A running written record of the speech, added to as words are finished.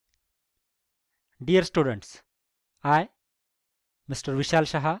Dear students, I, Mr. Vishal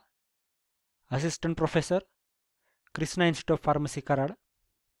Shah, Assistant Professor, Krishna Institute of Pharmacy, Karad,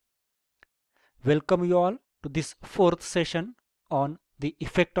 welcome you all to this fourth session on the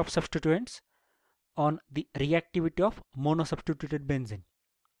effect of substituents on the reactivity of monosubstituted benzene.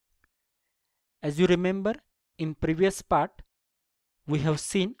 As you remember, in previous part, we have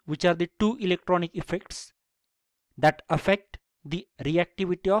seen which are the two electronic effects that affect the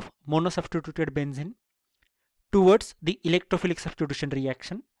reactivity of monosubstituted benzene towards the electrophilic substitution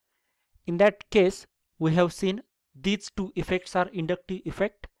reaction. In that case, we have seen these two effects are inductive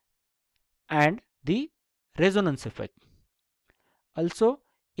effect and the resonance effect. Also,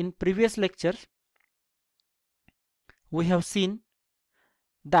 in previous lectures, we have seen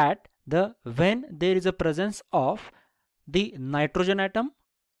that when there is a presence of the nitrogen atom,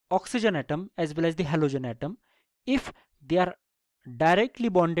 oxygen atom as well as the halogen atom, if they are directly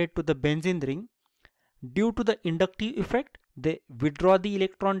bonded to the benzene ring, due to the inductive effect they withdraw the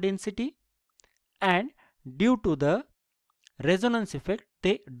electron density, and due to the resonance effect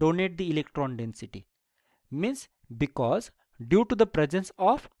they donate the electron density. Means because due to the presence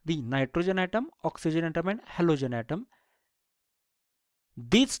of the nitrogen atom, oxygen atom and halogen atom,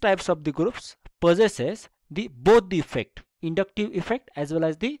 these types of the groups possesses both the effect, inductive effect as well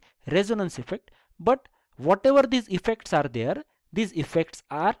as the resonance effect, but whatever these effects are there, these effects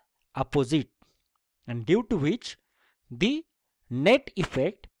are opposite, and due to which the net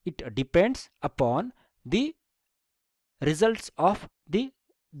effect, it depends upon the results of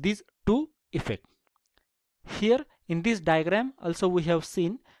these two effects. Here in this diagram also we have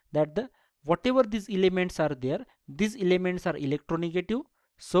seen that whatever these elements are there, these elements are electronegative,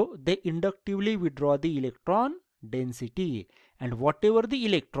 so they inductively withdraw the electron density, and whatever the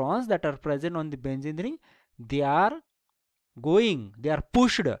electrons that are present on the benzene ring, they are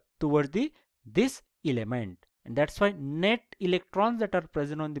pushed towards this element, and that's why net electrons that are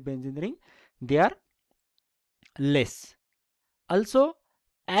present on the benzene ring, they are less. Also,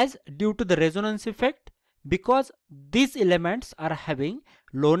 as due to the resonance effect, because these elements are having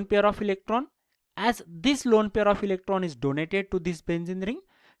lone pair of electron, as this lone pair of electron is donated to this benzene ring,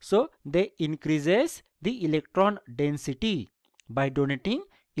 so they increases the electron density by donating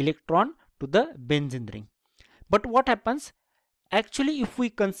electron to the benzene ring. But what happens actually if we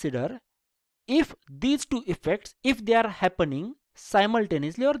consider, if these two effects, if they are happening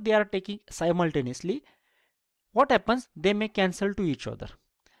simultaneously or they are taking simultaneously, what happens? They may cancel to each other.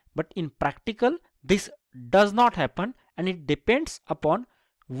 But in practical, this does not happen, and it depends upon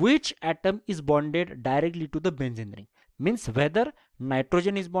which atom is bonded directly to the benzene ring. Means whether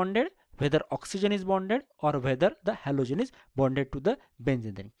nitrogen is bonded, whether oxygen is bonded, or whether the halogen is bonded to the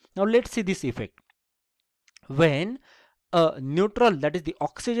benzene ring. Now let's see this effect. When a neutral, that is the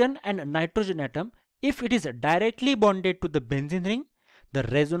oxygen and nitrogen atom, if it is directly bonded to the benzene ring, the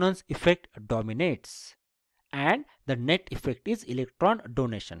resonance effect dominates and the net effect is electron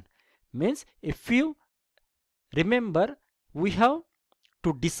donation. Means if you remember, we have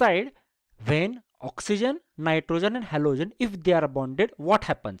to decide when oxygen, nitrogen and halogen, if they are bonded, what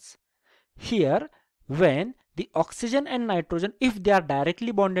happens. Here when the oxygen and nitrogen, if they are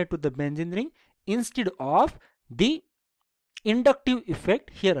directly bonded to the benzene ring, instead of the inductive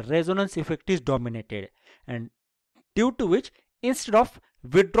effect, here resonance effect is dominated, and due to which instead of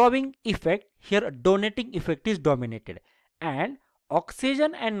withdrawing effect, here donating effect is dominated, and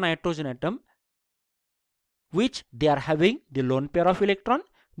oxygen and nitrogen atom, which they are having the lone pair of electron,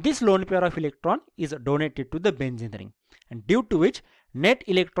 this lone pair of electron is donated to the benzene ring, and due to which net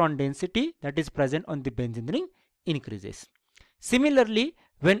electron density that is present on the benzene ring increases. Similarly,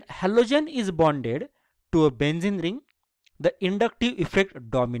 when halogen is bonded to a benzene ring, the inductive effect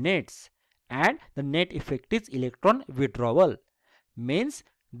dominates and the net effect is electron withdrawal. Means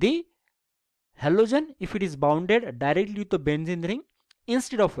the halogen, if it is bounded directly to the benzene ring,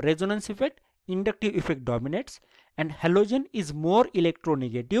 instead of resonance effect, inductive effect dominates, and halogen is more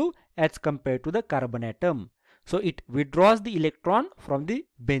electronegative as compared to the carbon atom, so it withdraws the electron from the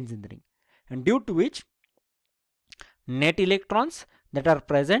benzene ring, and due to which net electrons that are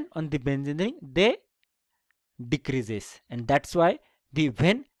present on the benzene ring, they decreases, and that's why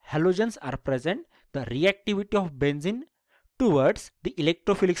when halogens are present, the reactivity of benzene towards the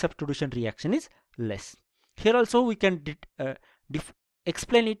electrophilic substitution reaction is less. Here also we can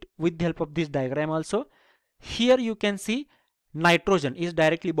explain it with the help of this diagram also. Here you can see nitrogen is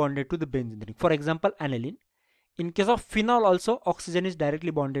directly bonded to the benzene ring, for example aniline. In case of phenol also, oxygen is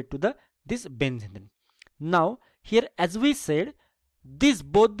directly bonded to this benzene ring. Now here, as we said,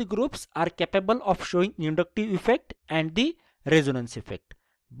 both the groups are capable of showing inductive effect and the resonance effect,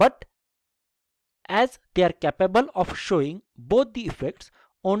 but as they are capable of showing both the effects,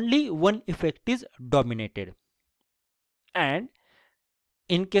 only one effect is dominated. And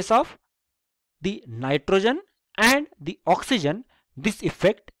in case of the nitrogen and the oxygen, this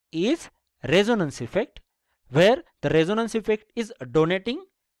effect is resonance effect, where the resonance effect is donating,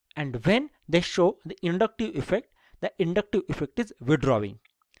 and when they show the inductive effect is withdrawing.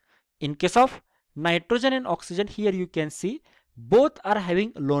 In case of nitrogen and oxygen, here you can see both are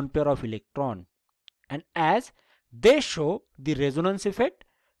having lone pair of electron, and as they show the resonance effect,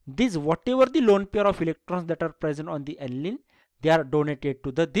 this whatever the lone pair of electrons that are present on the aniline, they are donated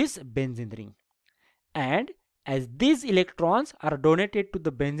to this benzene ring. And as these electrons are donated to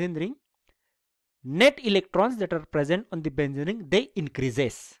the benzene ring, net electrons that are present on the benzene ring, they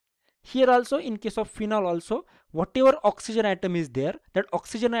increases. Here also, in case of phenol also, whatever oxygen atom is there, that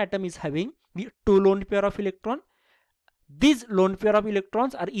oxygen atom is having the two lone pair of electron. These lone pair of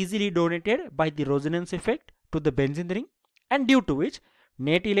electrons are easily donated by the resonance effect to the benzene ring, and due to which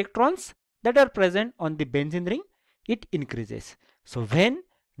net electrons that are present on the benzene ring, it increases. So when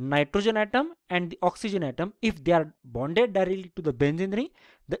nitrogen atom and the oxygen atom, if they are bonded directly to the benzene ring,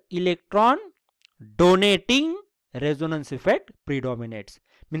 the electron donating resonance effect predominates.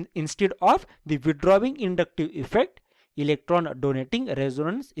 Means instead of the withdrawing inductive effect, electron donating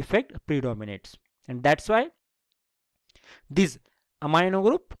resonance effect predominates. And that's why these amino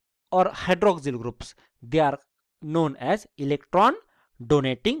group or hydroxyl groups, they are known as electron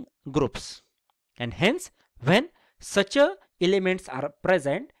donating groups. And hence, when such elements are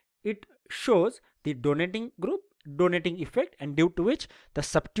present, it shows the donating group, donating effect, and due to which the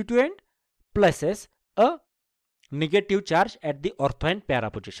substituent places a negative charge at the ortho and para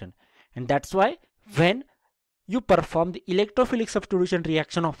position. And that's why when you perform the electrophilic substitution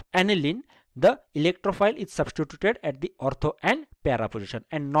reaction of aniline, the electrophile is substituted at the ortho and para position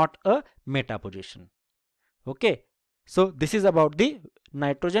and not a meta position. Okay, so this is about the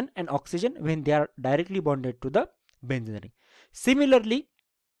nitrogen and oxygen when they are directly bonded to the benzene ring. Similarly,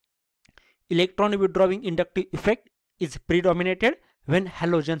 electron withdrawing inductive effect is predominated when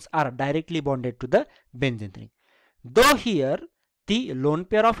halogens are directly bonded to the benzene ring. Though here the lone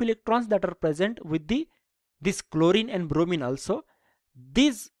pair of electrons that are present with this chlorine and bromine also,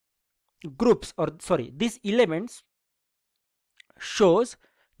 these groups, or sorry, these elements shows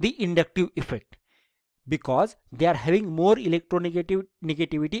the inductive effect because they are having more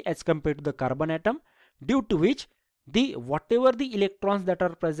electronegativity as compared to the carbon atom, due to which the whatever the electrons that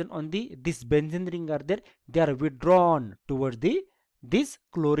are present on this benzene ring are there, they are withdrawn towards this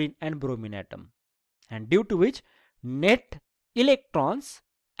chlorine and bromine atom, and due to which net electrons,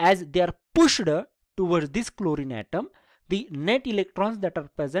 as they are pushed towards this chlorine atom, the net electrons that are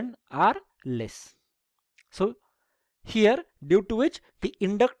present are less. So here, due to which the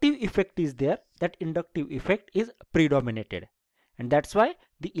inductive effect is there, that inductive effect is predominated, and that's why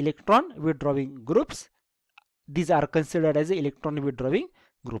the electron withdrawing groups, these are considered as electron withdrawing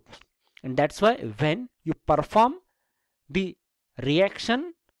groups. And that's why when you perform the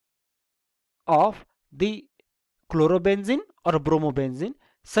reaction of the chlorobenzene or bromobenzene,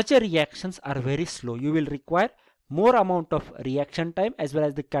 such a reactions are very slow. You will require more amount of reaction time as well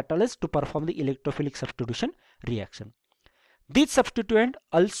as the catalyst to perform the electrophilic substitution reaction. These substituents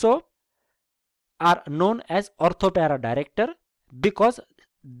also are known as ortho-para director because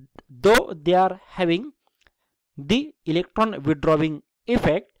though they are having the electron withdrawing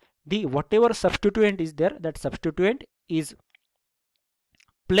effect, the whatever substituent is there, that substituent is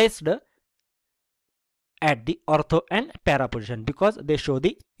placed at the ortho and para position because they show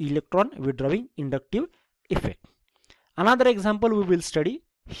the electron withdrawing inductive effect. Another example we will study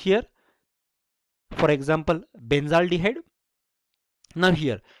here, for example, benzaldehyde. Now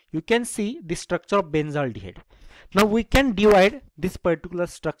here you can see the structure of benzaldehyde. Now we can divide this particular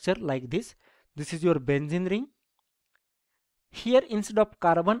structure like this. This is your benzene ring. Here instead of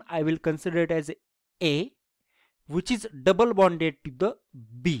carbon I will consider it as A, which is double bonded to the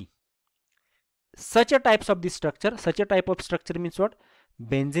B. Such a type of structure means what?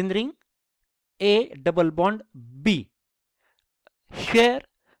 Benzene ring, A double bond B. Here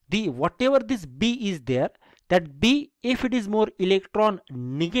the whatever this B is there, that B, if it is more electron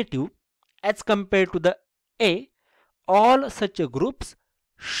negative as compared to the A, all such groups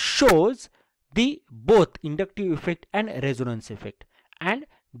shows the both inductive effect and resonance effect, and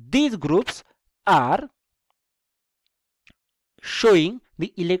these groups are showing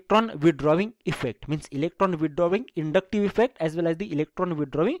the electron withdrawing effect, means electron withdrawing inductive effect as well as the electron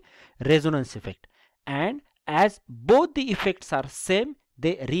withdrawing resonance effect. And as both the effects are same,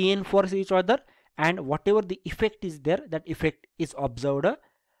 they reinforce each other, and whatever the effect is there, that effect is observed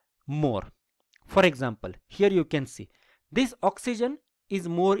more. For example, here you can see this oxygen is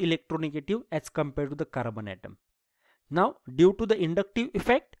more electronegative as compared to the carbon atom. Now, due to the inductive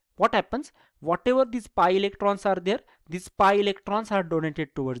effect, what happens? Whatever these pi electrons are there, these pi electrons are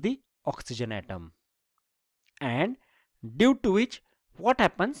donated towards the oxygen atom. And due to which, what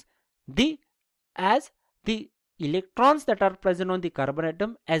happens? As the electrons that are present on the carbon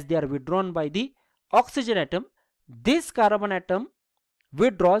atom, as they are withdrawn by the oxygen atom, this carbon atom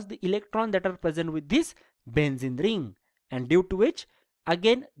withdraws the electron that are present with this benzene ring, and due to which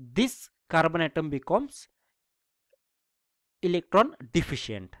again this carbon atom becomes electron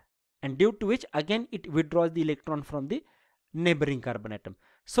deficient, and due to which again it withdraws the electron from the neighboring carbon atom.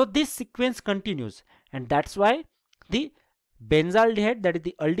 So this sequence continues, and that's why the benzaldehyde, that is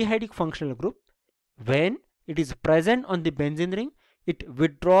the aldehydic functional group, when it is present on the benzene ring, it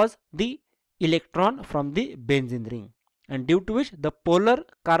withdraws the electron from the benzene ring, and due to which the polar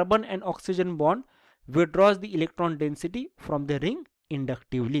carbon and oxygen bond withdraws the electron density from the ring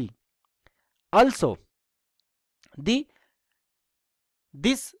inductively. Also, this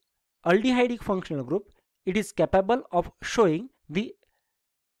aldehydic functional group, it is capable of showing the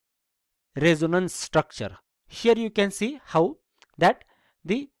resonance structure. Here you can see how that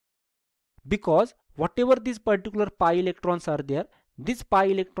because whatever these particular pi electrons are there, these pi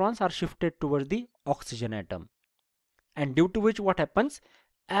electrons are shifted towards the oxygen atom, and due to which what happens,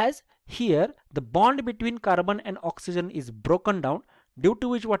 as here the bond between carbon and oxygen is broken down, due to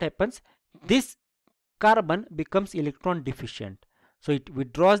which what happens, this carbon becomes electron deficient, so it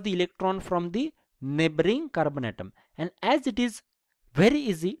withdraws the electron from the neighboring carbon atom, and as it is very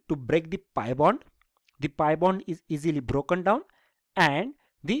easy to break the pi bond is easily broken down, and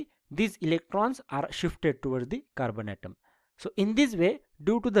these electrons are shifted towards the carbon atom. So in this way,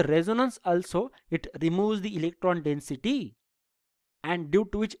 due to the resonance also, it removes the electron density, and due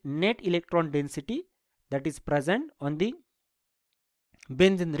to which net electron density that is present on the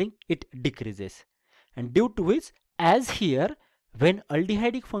benzene ring, it decreases, and due to which, as here when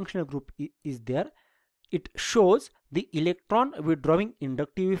aldehydic functional group is there, it shows the electron withdrawing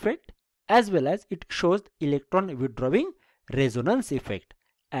inductive effect, as well as it shows electron withdrawing resonance effect.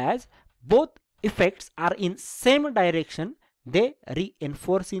 As both effects are in same direction, they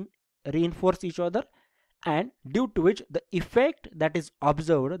reinforce each other, and due to which the effect that is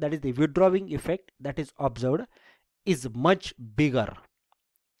observed, that is the withdrawing effect that is observed, is much bigger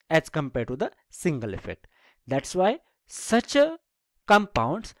as compared to the single effect. That's why such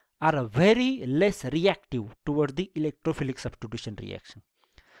compounds are very less reactive toward the electrophilic substitution reaction.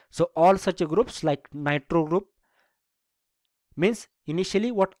 So all such groups like nitro group, means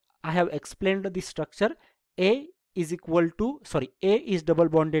initially what I have explained the structure, A is double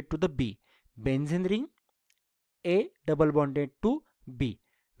bonded to the B, benzene ring, A double bonded to B.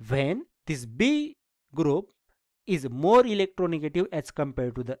 When this B group is more electronegative as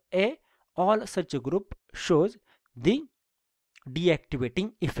compared to the A, all such a group shows the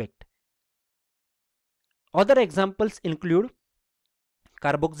deactivating effect. Other examples include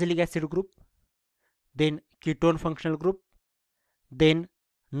carboxylic acid group, then ketone functional group, then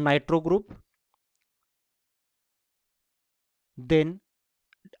nitro group, then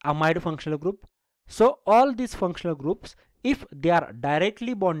amide functional group. So all these functional groups, if they are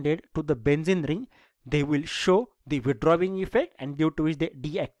directly bonded to the benzene ring, they will show the withdrawing effect, and due to which they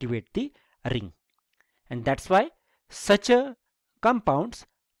deactivate the ring. And that's why such compounds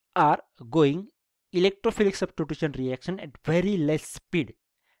are going electrophilic substitution reaction at very less speed,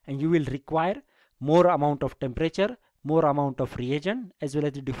 and you will require more amount of temperature, more amount of reagent, as well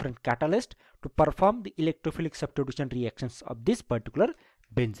as the different catalyst to perform the electrophilic substitution reactions of this particular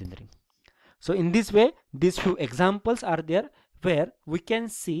benzene ring. So in this way, these few examples are there where we can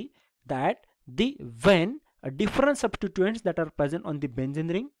see that when different substituents that are present on the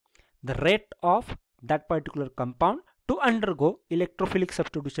benzene ring, the rate of that particular compound to undergo electrophilic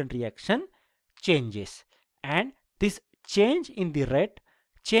substitution reaction changes, and this change in the rate,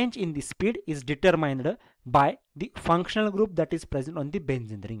 change in the speed is determined by the functional group that is present on the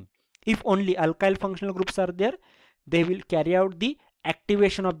benzene ring. If only alkyl functional groups are there, they will carry out the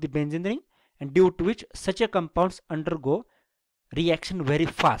activation of the benzene ring, and due to which such a compounds undergo reaction very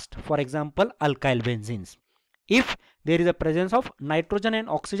fast. For example, alkyl benzenes. If there is a presence of nitrogen and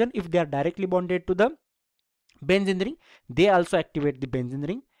oxygen, if they are directly bonded to the benzene ring, they also activate the benzene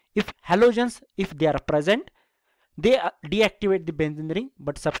ring. If halogens, if they are present, they deactivate the benzene ring,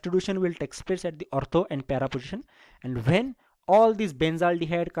 but substitution will take place at the ortho and para position. And when all these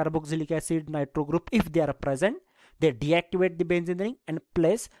benzaldehyde, carboxylic acid, nitro group, if they are present, they deactivate the benzene ring and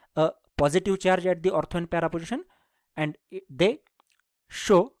place a positive charge at the ortho and para position, and they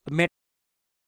show